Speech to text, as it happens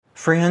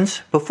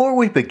Friends, before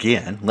we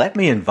begin, let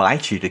me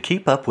invite you to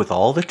keep up with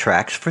all the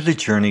Tracks for the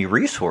Journey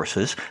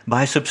resources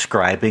by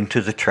subscribing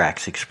to the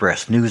Tracks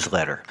Express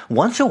newsletter.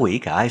 Once a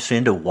week, I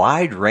send a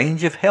wide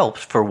range of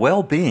helps for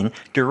well-being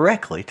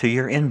directly to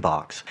your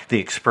inbox. The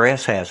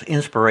Express has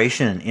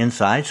inspiration and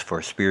insights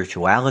for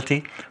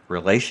spirituality,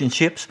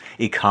 relationships,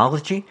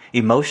 ecology,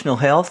 emotional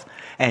health,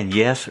 and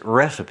yes,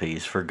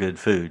 recipes for good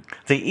food.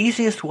 The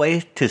easiest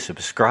way to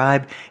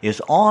subscribe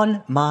is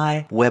on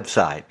my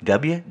website,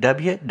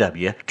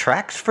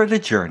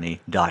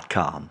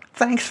 www.tracksforthejourney.com.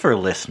 Thanks for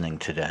listening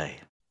today.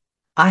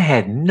 I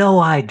had no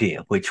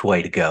idea which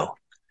way to go.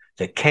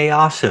 The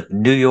chaos of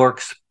New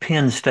York's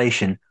Penn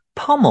Station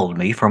pummeled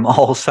me from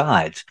all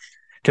sides.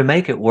 To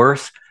make it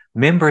worse,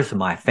 members of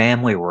my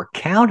family were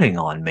counting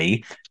on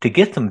me to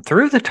get them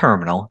through the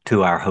terminal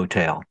to our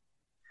hotel.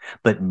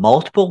 But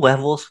multiple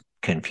levels,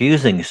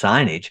 confusing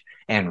signage,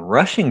 and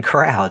rushing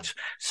crowds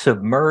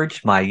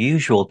submerged my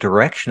usual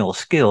directional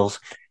skills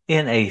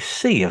in a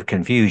sea of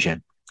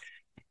confusion.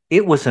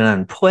 It was an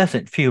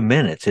unpleasant few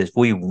minutes as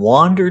we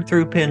wandered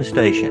through Penn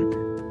Station.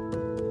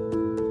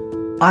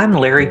 I'm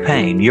Larry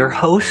Payne, your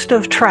host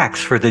of Tracks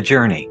for the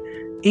Journey.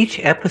 Each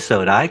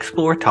episode, I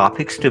explore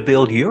topics to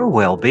build your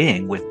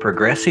well-being with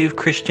progressive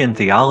Christian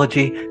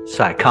theology,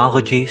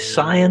 psychology,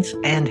 science,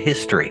 and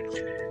history.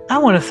 I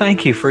want to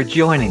thank you for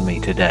joining me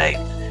today,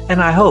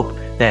 and I hope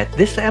that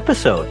this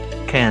episode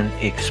can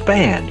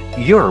expand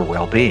your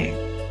well-being.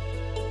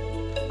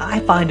 I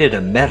find it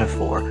a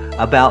metaphor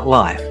about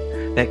life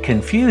that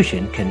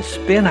confusion can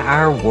spin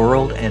our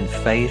world and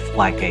faith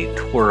like a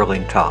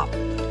twirling top.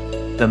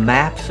 The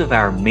maps of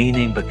our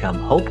meaning become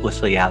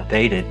hopelessly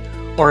outdated,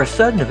 or a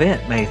sudden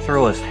event may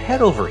throw us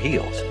head over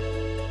heels.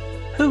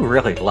 Who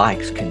really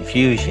likes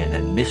confusion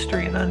and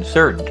mystery and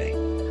uncertainty?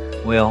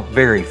 Well,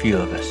 very few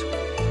of us.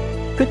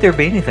 Could there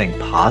be anything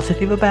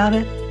positive about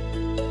it?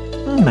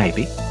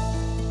 Maybe.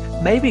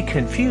 Maybe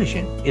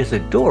confusion is a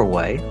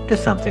doorway to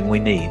something we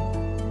need.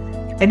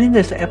 And in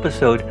this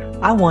episode,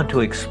 I want to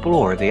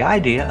explore the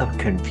idea of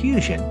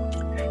confusion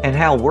and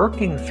how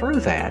working through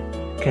that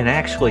can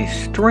actually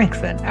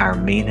strengthen our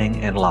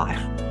meaning in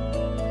life.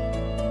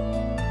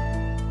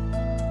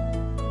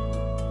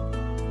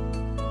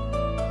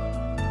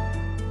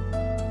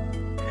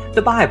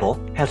 The Bible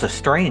has a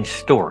strange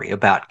story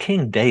about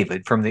King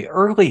David from the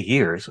early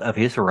years of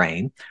his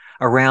reign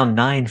around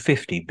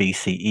 950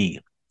 BCE.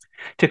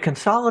 To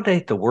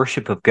consolidate the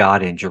worship of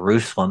God in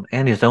Jerusalem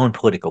and his own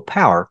political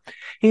power,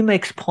 he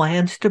makes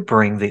plans to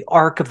bring the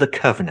Ark of the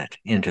Covenant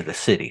into the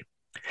city.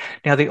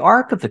 Now, the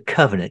Ark of the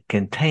Covenant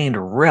contained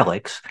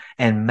relics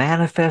and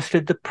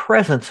manifested the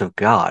presence of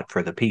God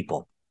for the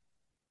people.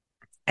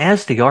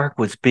 As the ark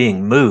was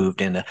being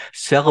moved in a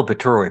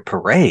celebratory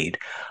parade,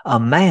 a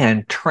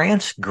man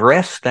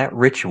transgressed that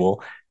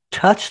ritual,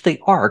 touched the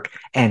ark,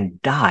 and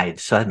died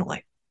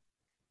suddenly.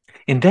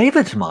 In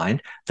David's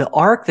mind, the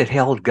ark that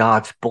held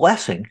God's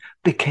blessing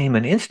became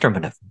an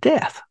instrument of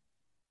death.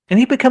 And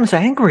he becomes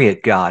angry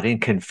at God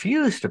and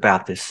confused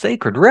about this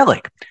sacred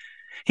relic.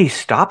 He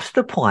stops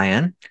the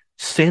plan,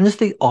 sends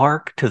the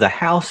ark to the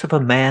house of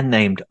a man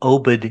named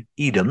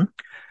Obed-Edom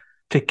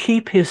to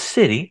keep his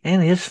city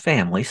and his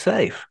family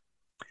safe.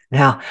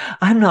 Now,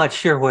 I'm not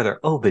sure whether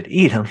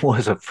Obed-Edom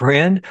was a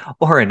friend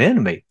or an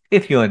enemy,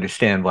 if you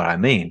understand what I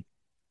mean.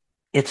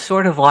 It's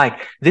sort of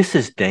like, this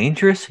is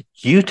dangerous,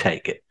 you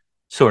take it,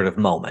 sort of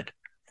moment.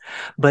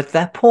 But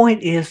that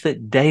point is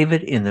that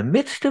David, in the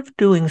midst of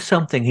doing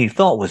something he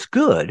thought was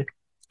good,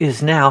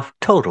 is now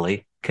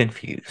totally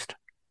confused.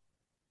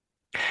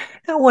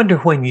 I wonder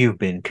when you've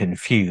been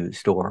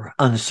confused or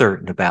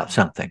uncertain about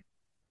something.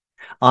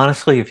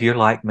 Honestly, if you're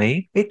like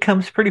me, it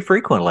comes pretty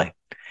frequently.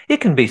 It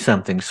can be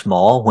something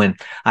small when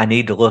I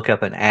need to look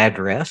up an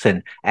address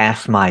and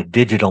ask my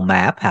digital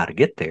map how to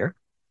get there.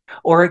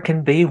 Or it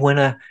can be when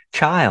a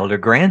child or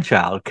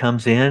grandchild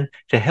comes in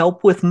to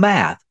help with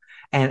math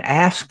and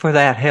asks for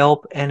that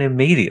help, and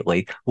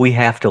immediately we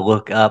have to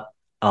look up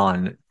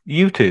on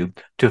YouTube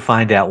to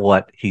find out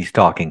what he's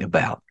talking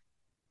about.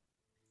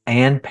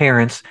 And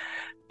parents,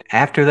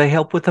 after they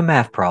help with the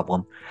math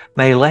problem,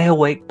 may lay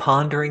awake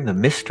pondering the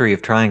mystery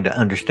of trying to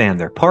understand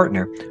their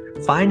partner,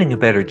 finding a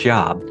better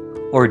job,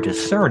 or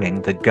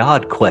discerning the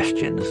God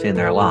questions in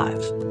their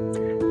lives.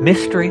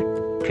 Mystery,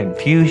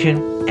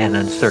 confusion, and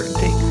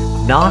uncertainty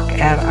knock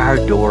at our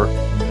door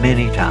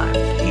many times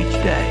each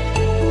day.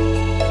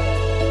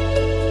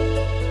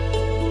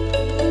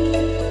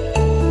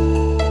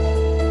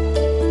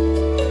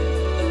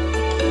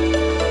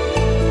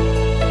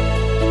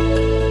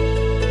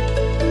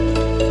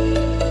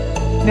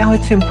 Now,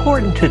 it's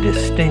important to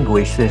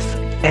distinguish this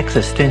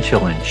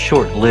existential and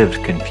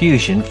short-lived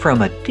confusion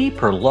from a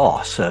deeper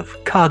loss of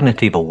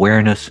cognitive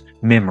awareness,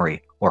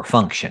 memory, or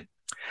function.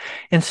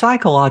 In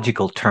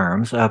psychological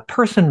terms, a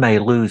person may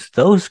lose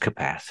those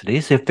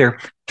capacities if they're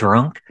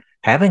drunk,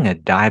 having a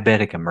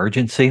diabetic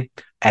emergency,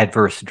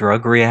 adverse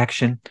drug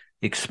reaction,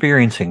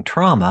 experiencing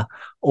trauma,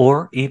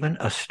 or even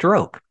a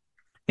stroke.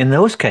 In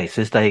those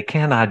cases, they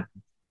cannot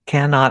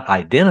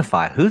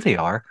identify who they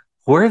are,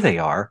 where they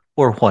are,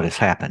 or what has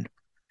happened.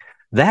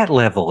 That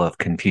level of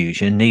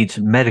confusion needs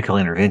medical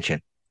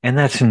intervention, and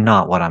that's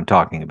not what I'm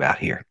talking about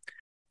here.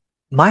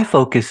 My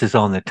focus is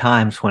on the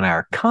times when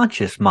our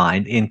conscious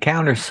mind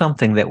encounters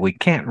something that we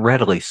can't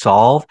readily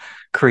solve,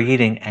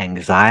 creating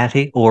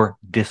anxiety or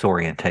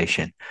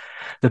disorientation.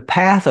 The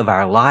path of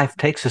our life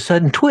takes a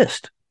sudden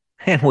twist,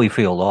 and we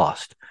feel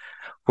lost.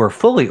 We're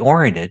fully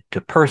oriented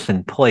to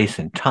person, place,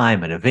 and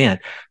time and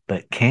event,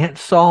 but can't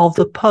solve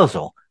the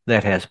puzzle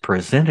that has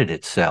presented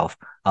itself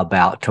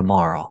about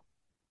tomorrow.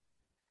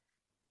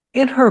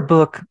 In her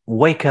book,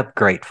 Wake Up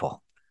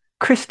Grateful,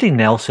 Christy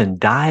Nelson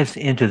dives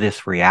into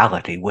this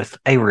reality with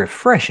a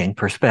refreshing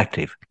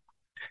perspective.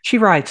 She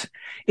writes,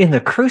 "In the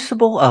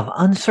crucible of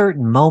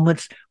uncertain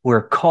moments,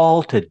 we're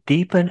called to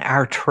deepen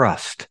our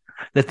trust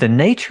that the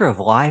nature of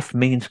life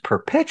means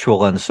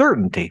perpetual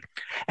uncertainty,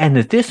 and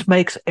that this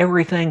makes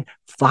everything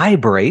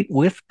vibrate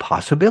with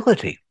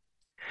possibility.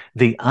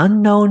 The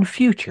unknown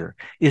future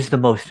is the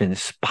most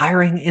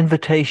inspiring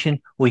invitation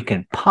we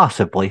can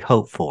possibly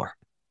hope for."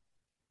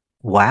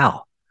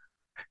 Wow.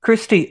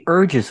 Christy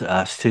urges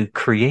us to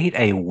create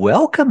a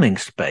welcoming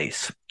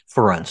space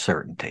for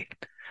uncertainty.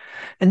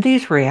 And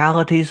these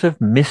realities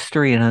of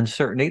mystery and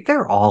uncertainty,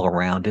 they're all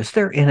around us.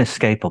 They're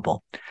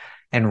inescapable.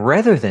 And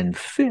rather than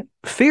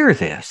fear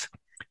this,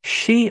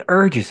 she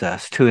urges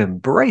us to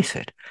embrace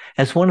it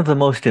as one of the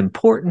most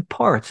important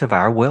parts of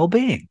our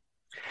well-being.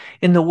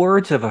 In the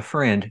words of a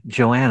friend,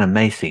 Joanna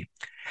Macy,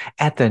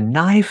 "At the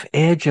knife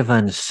edge of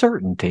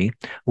uncertainty,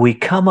 we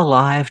come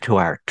alive to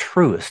our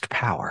truest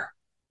power."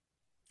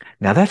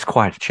 Now, that's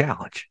quite a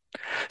challenge.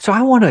 So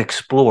I want to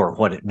explore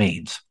what it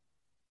means.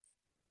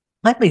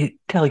 Let me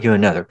tell you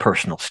another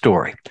personal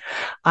story.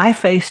 I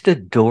faced a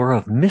door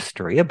of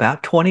mystery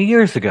about 20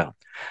 years ago.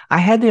 I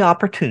had the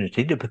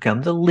opportunity to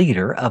become the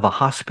leader of a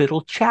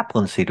hospital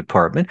chaplaincy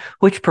department,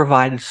 which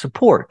provided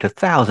support to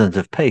thousands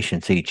of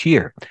patients each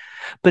year.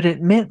 But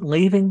it meant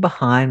leaving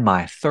behind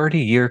my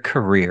 30-year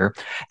career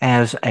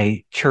as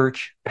a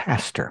church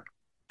pastor.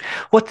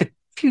 What the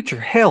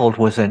future held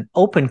was an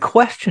open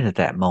question at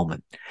that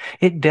moment.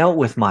 It dealt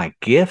with my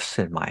gifts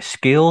and my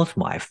skills,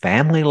 my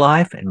family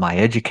life and my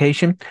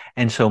education,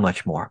 and so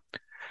much more.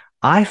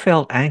 I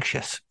felt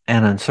anxious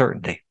and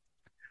uncertainty.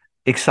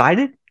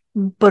 Excited,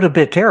 but a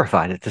bit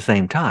terrified at the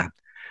same time.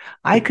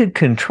 I could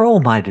control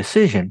my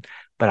decision,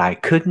 but I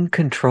couldn't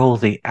control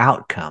the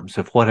outcomes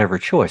of whatever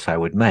choice I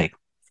would make.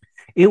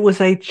 It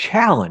was a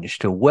challenge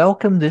to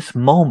welcome this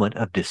moment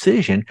of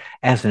decision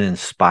as an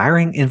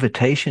inspiring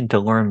invitation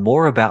to learn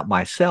more about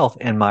myself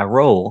and my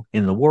role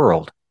in the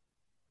world.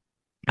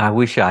 I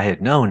wish I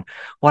had known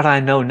what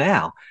I know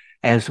now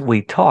as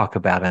we talk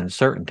about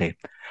uncertainty,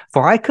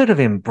 for I could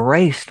have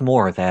embraced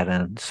more of that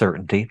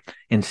uncertainty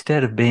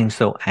instead of being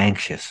so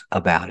anxious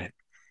about it.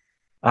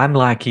 I'm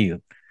like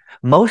you.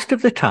 Most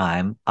of the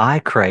time, I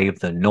crave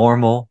the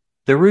normal,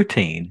 the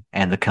routine,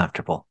 and the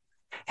comfortable.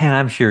 And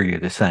I'm sure you're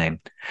the same.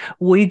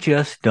 We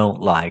just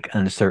don't like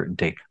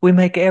uncertainty. We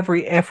make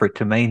every effort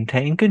to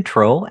maintain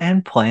control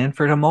and plan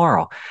for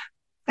tomorrow.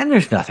 And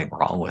there's nothing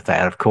wrong with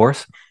that, of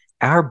course.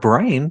 Our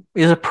brain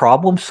is a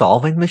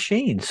problem-solving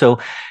machine. So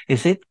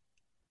as it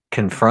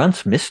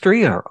confronts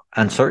mystery or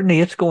uncertainty,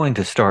 it's going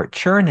to start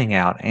churning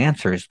out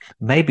answers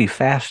maybe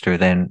faster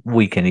than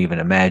we can even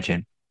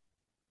imagine.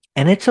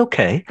 And it's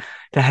okay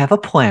to have a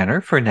planner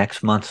for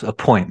next month's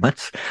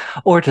appointments,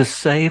 or to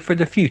save for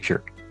the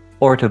future,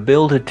 or to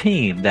build a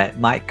team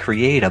that might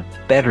create a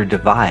better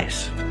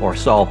device or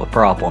solve a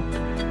problem.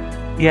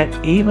 Yet,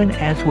 even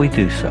as we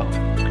do so,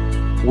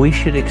 we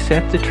should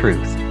accept the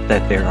truth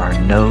that there are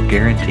no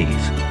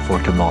guarantees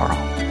for tomorrow.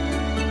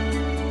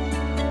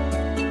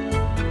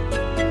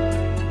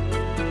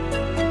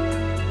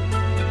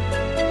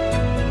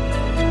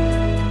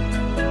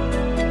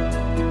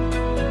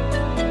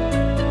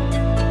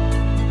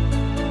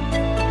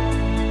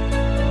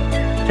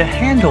 To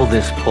handle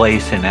this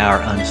place in our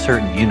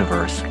uncertain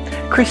universe,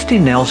 Christy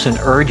Nelson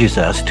urges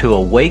us to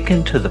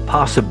awaken to the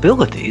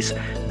possibilities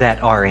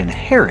that are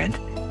inherent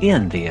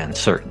in the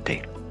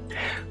uncertainty.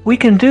 We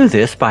can do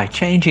this by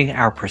changing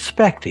our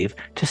perspective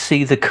to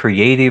see the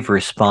creative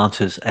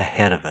responses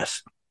ahead of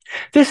us.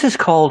 This is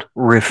called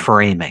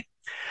reframing,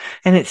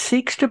 and it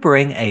seeks to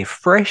bring a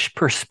fresh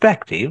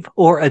perspective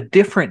or a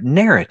different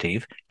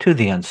narrative to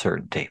the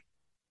uncertainty.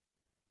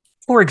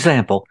 For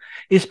example,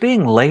 is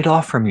being laid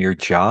off from your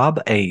job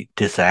a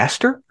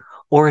disaster,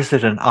 or is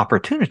it an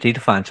opportunity to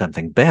find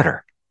something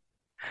better?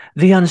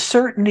 The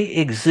uncertainty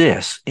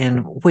exists in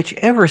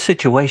whichever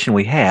situation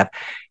we have,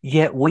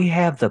 yet we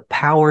have the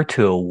power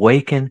to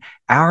awaken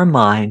our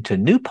mind to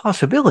new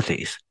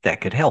possibilities that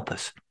could help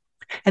us.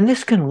 And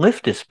this can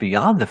lift us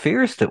beyond the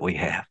fears that we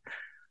have.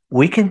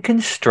 We can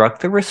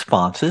construct the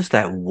responses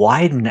that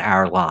widen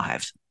our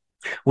lives.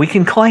 We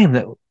can claim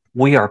that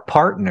we are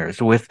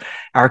partners with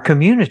our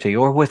community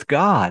or with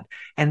God,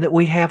 and that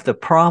we have the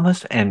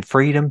promise and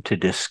freedom to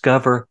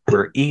discover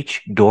where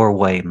each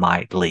doorway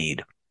might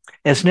lead.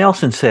 As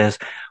Nelson says,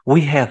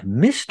 we have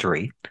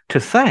mystery to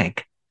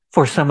thank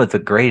for some of the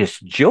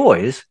greatest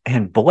joys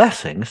and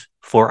blessings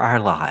for our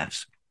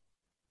lives.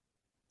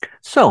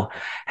 So,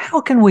 how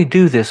can we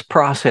do this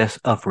process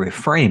of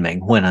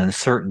reframing when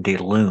uncertainty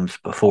looms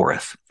before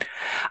us?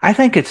 I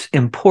think it's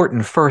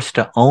important first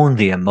to own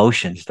the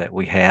emotions that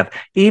we have,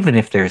 even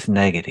if there's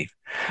negative.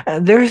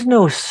 There's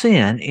no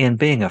sin in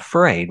being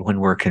afraid when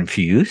we're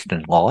confused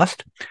and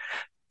lost.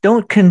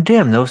 Don't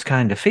condemn those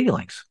kind of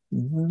feelings.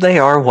 They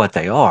are what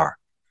they are.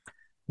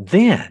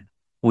 Then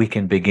we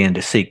can begin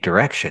to seek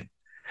direction.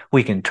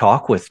 We can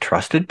talk with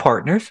trusted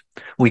partners.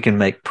 We can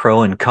make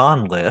pro and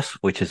con lists,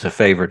 which is a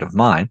favorite of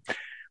mine.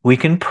 We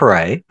can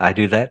pray. I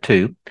do that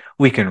too.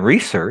 We can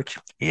research.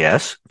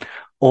 Yes.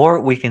 Or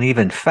we can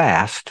even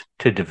fast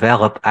to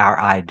develop our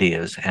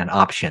ideas and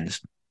options.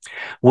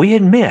 We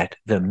admit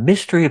the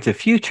mystery of the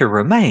future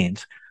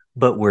remains,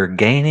 but we're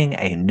gaining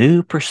a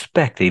new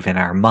perspective in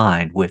our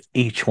mind with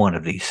each one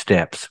of these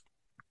steps.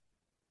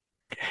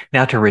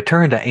 Now, to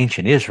return to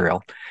ancient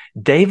Israel,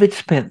 David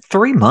spent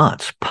 3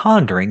 months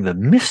pondering the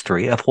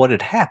mystery of what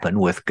had happened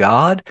with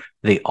God,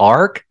 the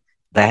ark,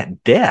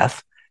 that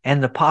death,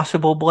 and the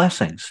possible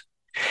blessings.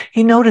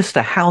 He noticed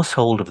the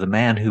household of the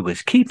man who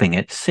was keeping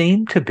it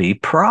seemed to be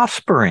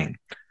prospering.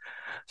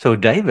 So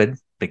David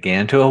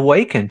began to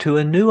awaken to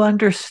a new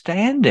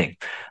understanding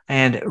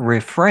and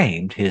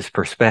reframed his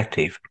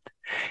perspective.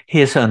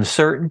 His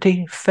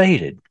uncertainty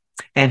faded,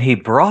 and he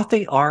brought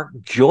the ark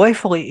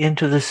joyfully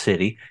into the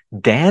city,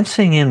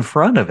 dancing in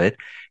front of it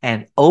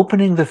and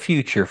opening the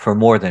future for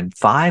more than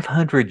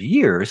 500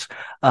 years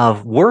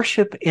of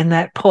worship in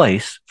that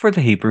place for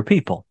the Hebrew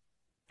people.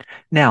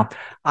 Now,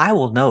 I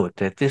will note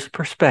that this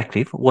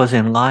perspective was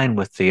in line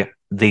with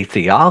the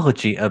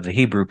theology of the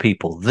Hebrew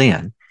people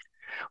then,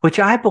 which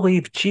I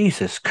believe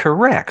Jesus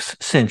corrects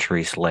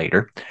centuries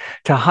later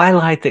to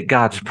highlight that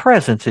God's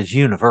presence is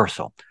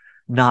universal,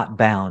 not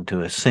bound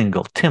to a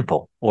single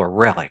temple or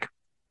relic.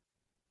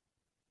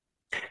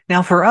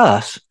 Now, for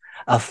us,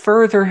 a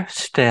further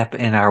step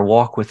in our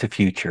walk with the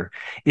future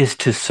is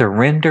to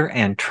surrender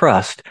and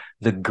trust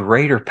the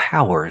greater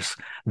powers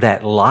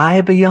that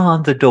lie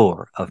beyond the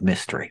door of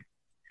mystery.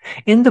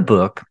 In the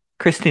book,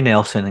 Christy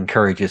Nelson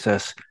encourages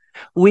us,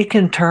 we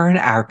can turn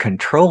our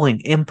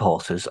controlling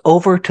impulses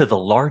over to the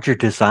larger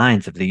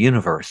designs of the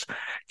universe,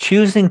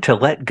 choosing to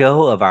let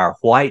go of our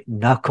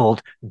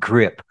white-knuckled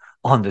grip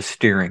on the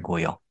steering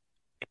wheel.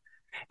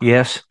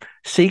 Yes,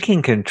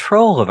 seeking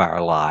control of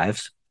our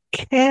lives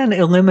can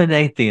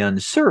eliminate the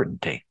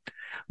uncertainty,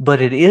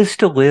 but it is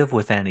to live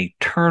with an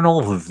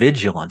eternal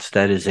vigilance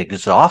that is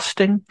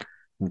exhausting,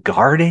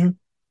 guarding,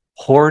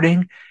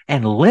 hoarding,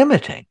 and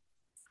limiting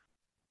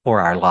for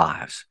our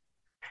lives.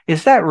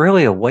 Is that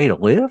really a way to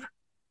live?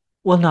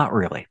 Well, not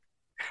really.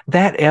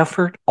 That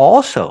effort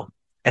also,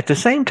 at the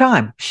same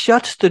time,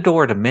 shuts the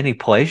door to many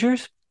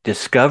pleasures,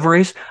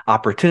 discoveries,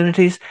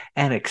 opportunities,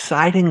 and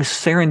exciting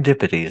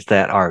serendipities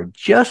that are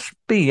just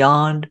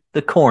beyond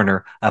the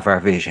corner of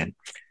our vision.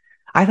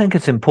 I think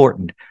it's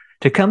important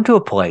to come to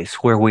a place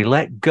where we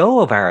let go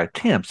of our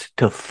attempts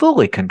to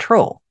fully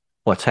control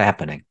what's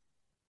happening.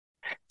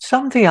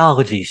 Some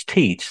theologies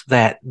teach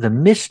that the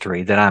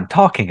mystery that I'm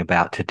talking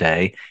about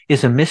today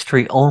is a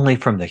mystery only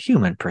from the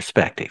human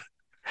perspective.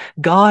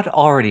 God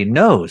already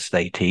knows,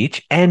 they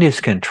teach, and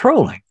is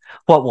controlling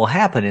what will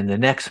happen in the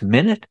next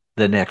minute,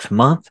 the next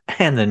month,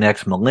 and the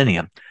next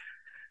millennium.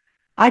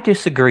 I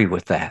disagree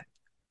with that.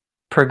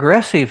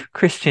 Progressive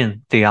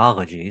Christian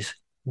theologies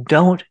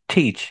don't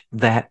teach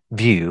that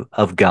view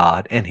of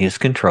God and his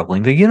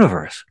controlling the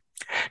universe.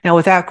 Now,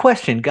 without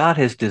question, God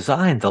has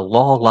designed the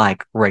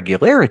law-like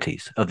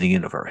regularities of the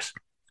universe.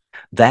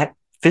 That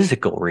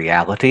physical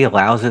reality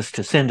allows us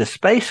to send a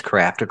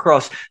spacecraft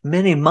across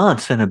many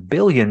months and 1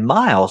 billion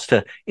miles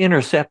to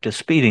intercept a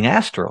speeding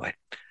asteroid.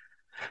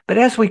 But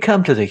as we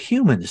come to the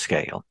human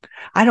scale,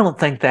 I don't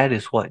think that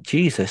is what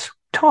Jesus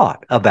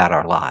taught about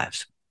our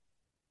lives.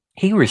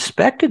 He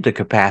respected the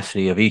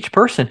capacity of each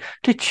person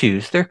to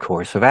choose their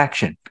course of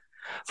action.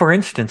 For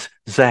instance,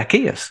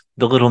 Zacchaeus,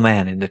 the little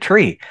man in the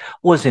tree,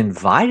 was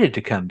invited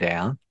to come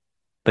down,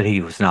 but he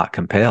was not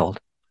compelled.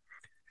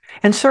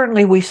 And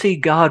certainly we see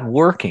God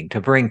working to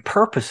bring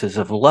purposes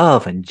of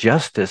love and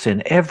justice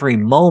in every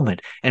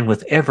moment and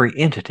with every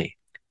entity.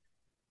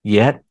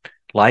 Yet,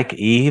 like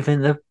Eve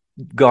in the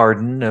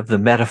garden of the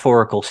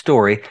metaphorical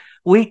story,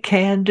 we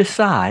can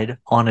decide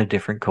on a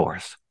different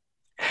course.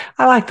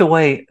 I like the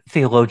way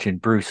theologian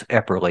Bruce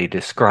Epperly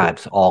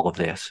describes all of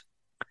this.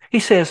 He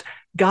says,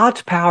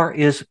 God's power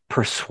is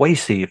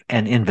persuasive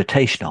and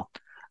invitational,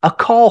 a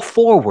call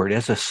forward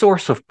as a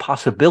source of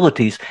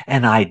possibilities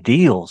and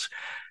ideals,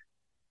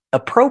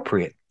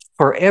 appropriate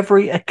for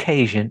every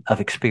occasion of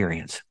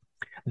experience.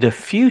 The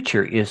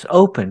future is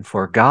open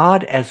for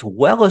God as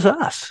well as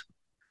us.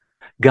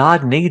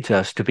 God needs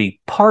us to be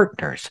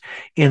partners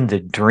in the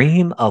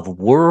dream of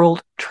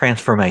world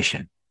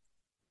transformation.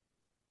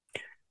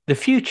 The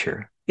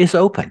future is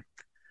open.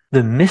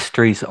 The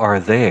mysteries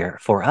are there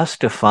for us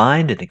to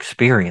find and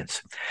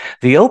experience.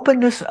 The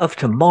openness of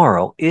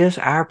tomorrow is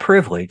our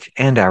privilege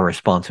and our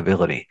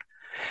responsibility.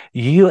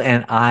 You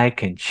and I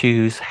can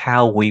choose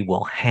how we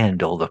will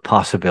handle the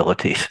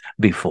possibilities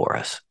before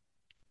us.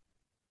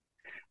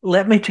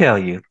 Let me tell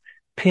you,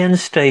 Penn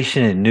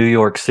Station in New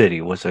York City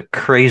was a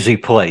crazy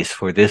place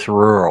for this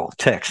rural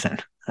Texan.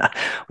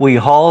 We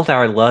hauled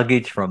our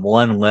luggage from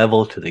one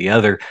level to the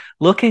other,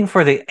 looking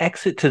for the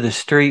exit to the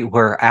street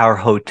where our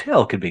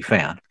hotel could be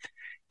found.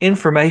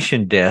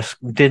 Information desk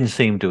didn't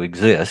seem to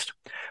exist.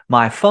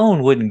 My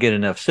phone wouldn't get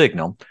enough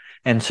signal,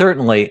 and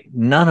certainly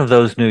none of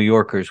those New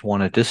Yorkers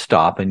wanted to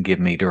stop and give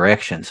me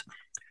directions.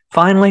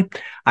 Finally,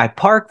 I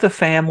parked the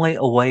family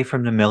away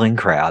from the milling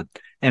crowd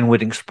and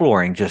went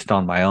exploring just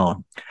on my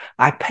own.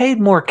 I paid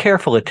more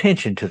careful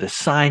attention to the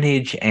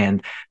signage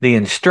and the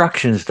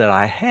instructions that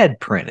I had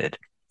printed.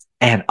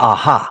 And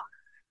aha,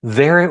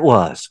 there it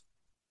was.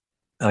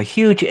 A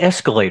huge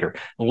escalator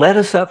led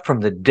us up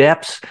from the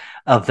depths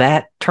of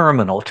that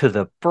terminal to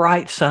the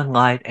bright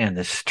sunlight and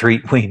the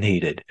street we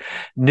needed.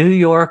 New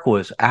York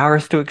was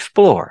ours to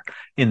explore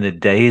in the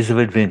days of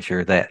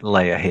adventure that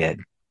lay ahead.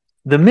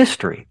 The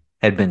mystery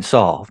had been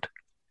solved.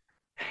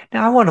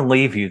 Now, I want to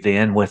leave you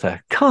then with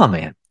a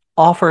comment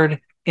offered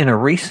in a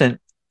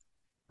recent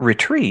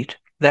retreat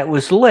that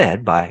was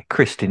led by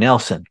Christy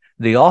Nelson,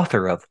 the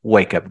author of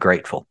Wake Up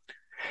Grateful.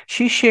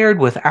 She shared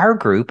with our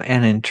group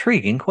an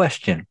intriguing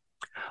question.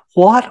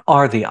 What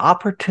are the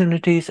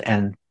opportunities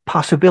and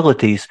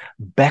possibilities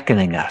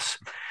beckoning us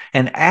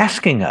and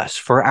asking us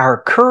for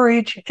our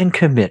courage and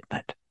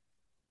commitment?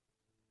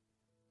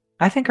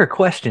 I think her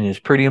question is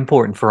pretty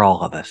important for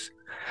all of us.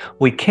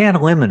 We can't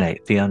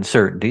eliminate the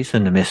uncertainties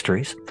and the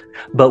mysteries,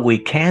 but we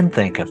can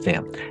think of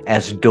them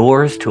as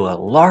doors to a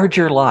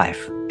larger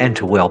life and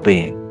to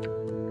well-being.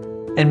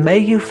 And may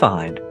you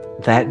find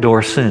that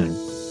door soon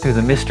through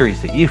the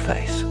mysteries that you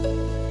face.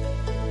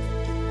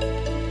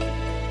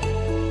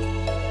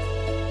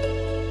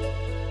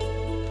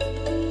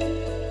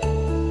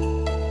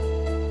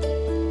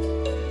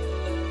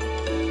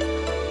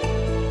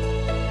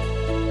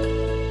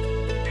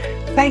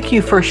 Thank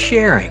you for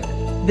sharing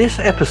this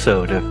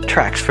episode of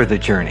Tracks for the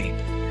Journey.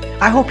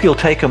 I hope you'll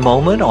take a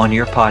moment on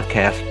your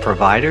podcast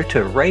provider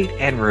to rate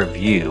and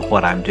review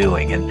what I'm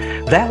doing,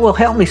 and that will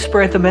help me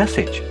spread the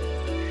message.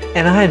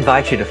 And I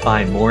invite you to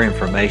find more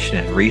information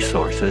and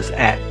resources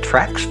at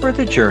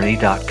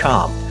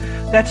tracksforthejourney.com.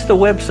 That's the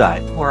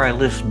website where I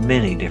list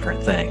many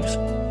different things.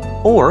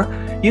 Or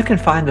you can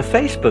find the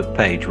Facebook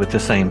page with the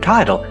same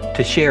title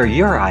to share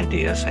your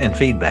ideas and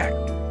feedback.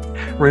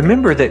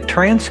 Remember that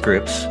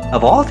transcripts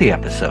of all the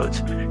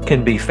episodes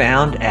can be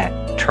found at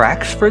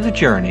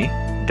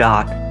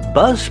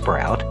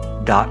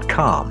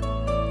tracksforthejourney.buzzsprout.com.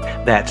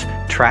 That's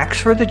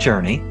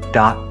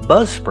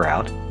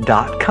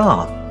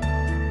tracksforthejourney.buzzsprout.com.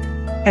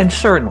 And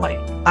certainly,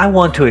 I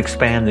want to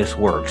expand this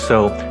work,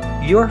 so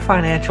your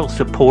financial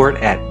support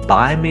at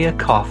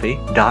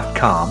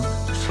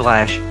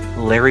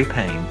buymeacoffee.com/Larry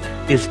Payne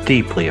is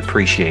deeply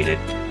appreciated.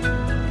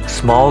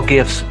 Small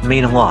gifts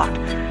mean a lot,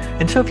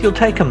 and so if you'll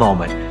take a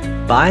moment,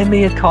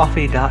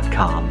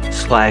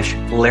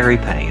 buymeacoffee.com/Larry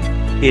Payne.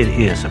 It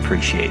is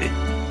appreciated.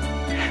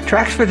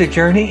 Tracks for the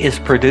Journey is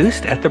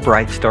produced at the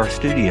Bright Star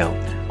Studio.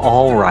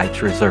 All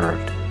rights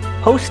reserved.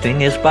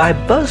 Hosting is by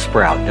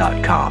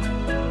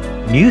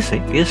Buzzsprout.com.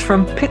 Music is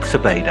from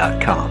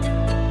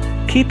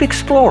Pixabay.com. Keep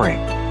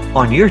exploring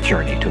on your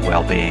journey to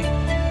well-being.